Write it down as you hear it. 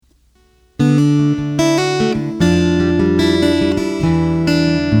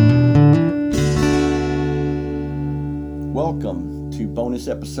bonus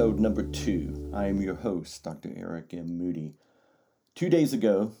episode number 2. I am your host, Dr. Eric M. Moody. 2 days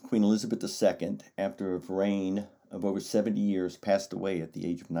ago, Queen Elizabeth II, after a reign of over 70 years, passed away at the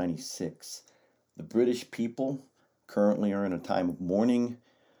age of 96. The British people currently are in a time of mourning.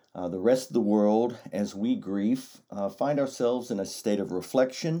 The rest of the world, as we grieve, find ourselves in a state of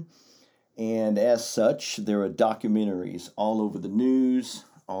reflection. And as such, there are documentaries all over the news,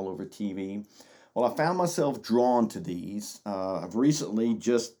 all over TV. Well, I found myself drawn to these. I've recently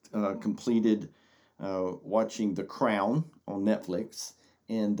just completed watching The Crown on Netflix,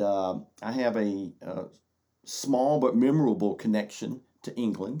 and I have a small but memorable connection to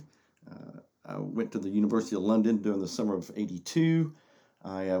England. I went to the University of London during the summer of '82.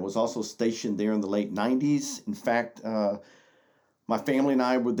 I was also stationed there in the late '90s. In fact, my family and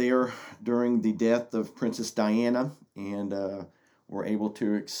I were there during the death of Princess Diana, and were able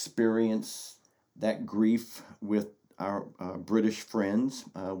to experience that grief with our British friends.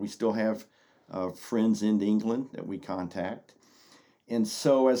 We still have friends in England that we contact. And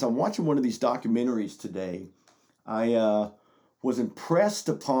so as I'm watching one of these documentaries today, I was impressed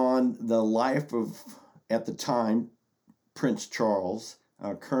upon the life of, at the time, Prince Charles,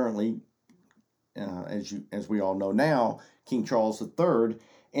 currently, as we all know now, King Charles III.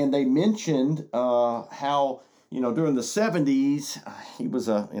 And they mentioned how, during the 70s, he was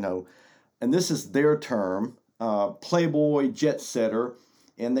and this is their term, playboy jet setter,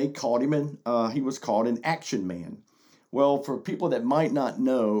 and they called him, he was called an action man. Well, for people that might not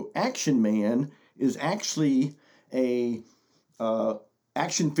know, action man is actually a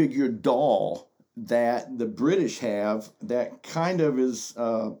action figure doll that the British have that kind of is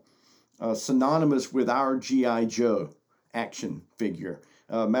synonymous with our G.I. Joe action figure.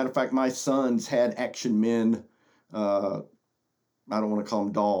 Matter of fact, my sons had action men. I don't want to call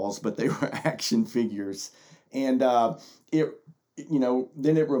them dolls, but they were action figures. And then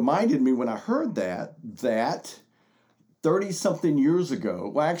it reminded me when I heard that 30-something years ago,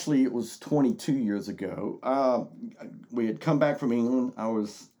 well, actually it was 22 years ago, we had come back from England. I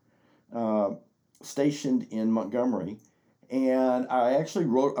was stationed in Montgomery, and I actually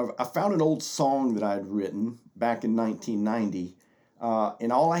I found an old song that I had written back in 1990,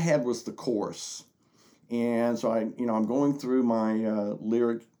 and all I had was the chorus. And so I'm going through my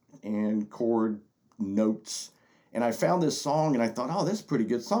lyric and chord notes, and I found this song, and I thought, oh, that's a pretty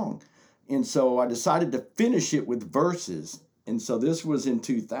good song. And so I decided to finish it with verses. And so this was in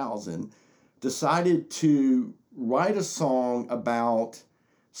 2000. Decided to write a song about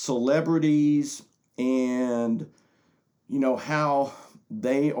celebrities and, how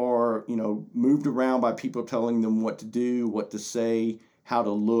they are, moved around by people telling them what to do, what to say, how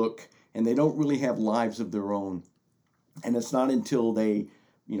to look. And they don't really have lives of their own. And it's not until they,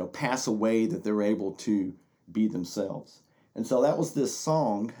 pass away that they're able to be themselves. And so that was this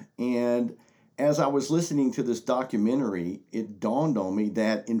song. And as I was listening to this documentary, it dawned on me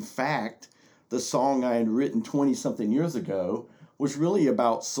that, in fact, the song I had written 20-something years ago was really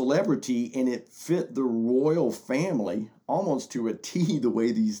about celebrity, and it fit the royal family almost to a T the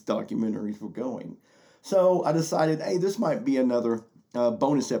way these documentaries were going. So I decided, hey, this might be another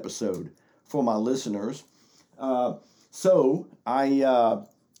bonus episode for my listeners. So I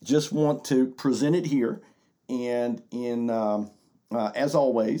just want to present it here, and as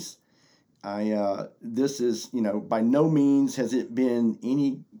always, this is by no means has it been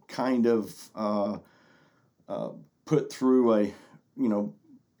any kind of put through a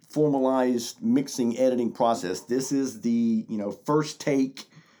formalized mixing editing process. This is the first take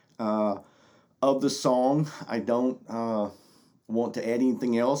of the song. I don't want to add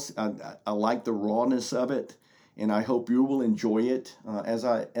anything else. I like the rawness of it, and I hope you will enjoy it.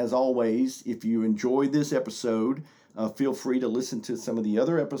 As always, if you enjoy this episode, feel free to listen to some of the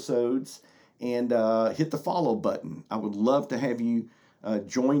other episodes and hit the follow button. I would love to have you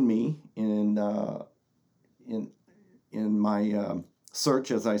join me in my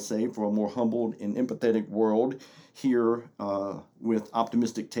search, as I say, for a more humbled and empathetic world here with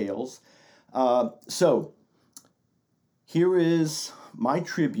Optimistic Tales. So here is my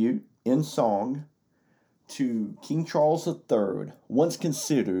tribute in song to King Charles III, once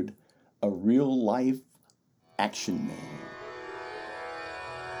considered a real-life action man.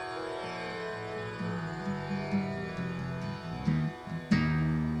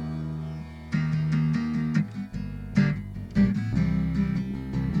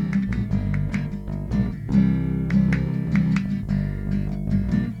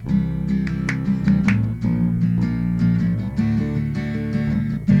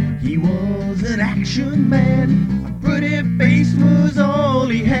 He was an action man, a pretty face was all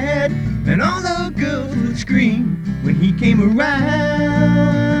he had, and all the girls would scream when he came around.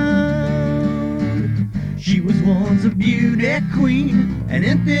 She was once a beauty queen, an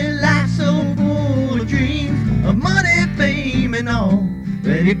empty life so full of dreams of money, fame, and all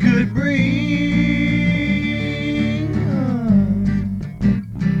that it could bring.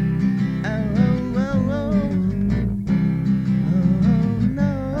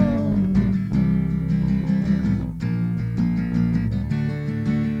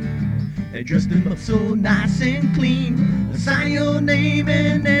 They dressed him up so nice and clean, sign your name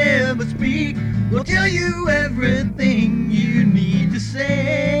and never speak. We'll tell you everything you need to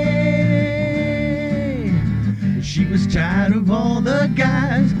say. She was tired of all the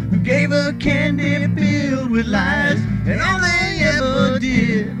guys who gave her candy filled with lies, and all they ever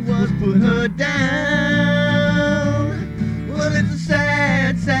did was put her down. Well, it's a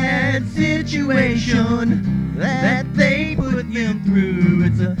sad, sad situation that they put them through.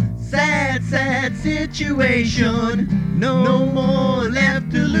 It's a sad, sad situation. No more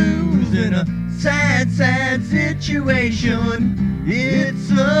left to lose in a sad, sad situation. It's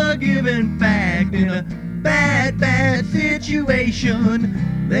a given fact in a bad, bad situation.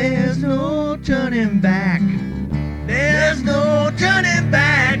 There's no turning back. There's no turning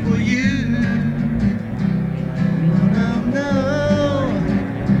back for you. No, no, no.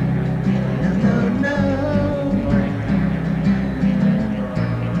 No, no, no.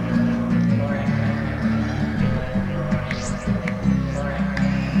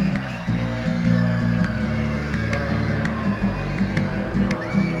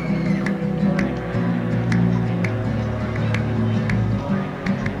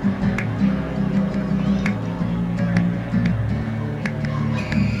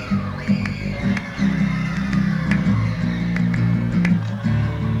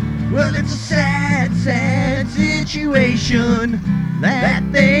 Well, it's a sad, sad situation that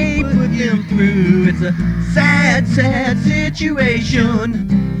they put them through. It's a sad, sad situation.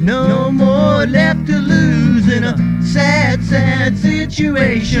 No more left to lose in a sad, sad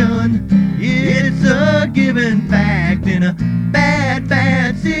situation. It's a given fact in a bad,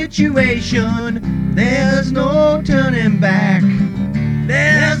 bad situation. There's no turning back.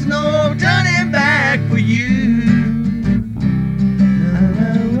 There's no turning back for you.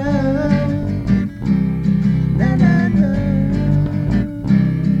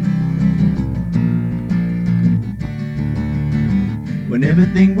 When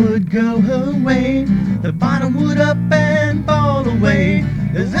everything would go her way, the bottom would up and fall away.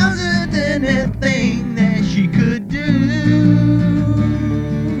 There's wasn't anything that she could do.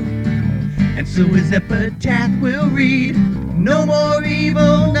 And so his epitaph will read, no more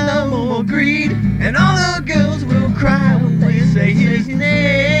evil, no more greed. And all the girls will cry when they say his name.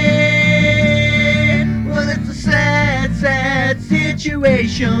 Well, it's a sad, sad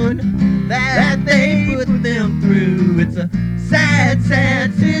situation that they put them through. It's a sad,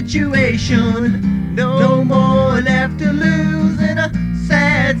 sad situation. No more left to lose in a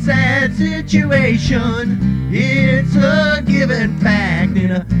sad, sad situation. It's a given fact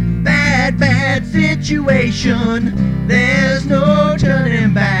in a bad, bad situation. There's no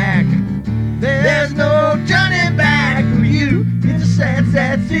turning back. There's no turning back for you. It's a sad,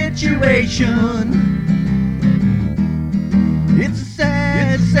 sad situation. It's a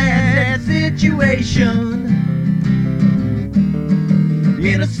sad, sad situation.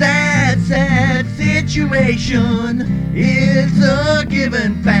 In a sad, sad situation, it's a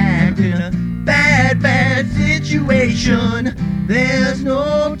given fact. In a bad, bad situation, there's no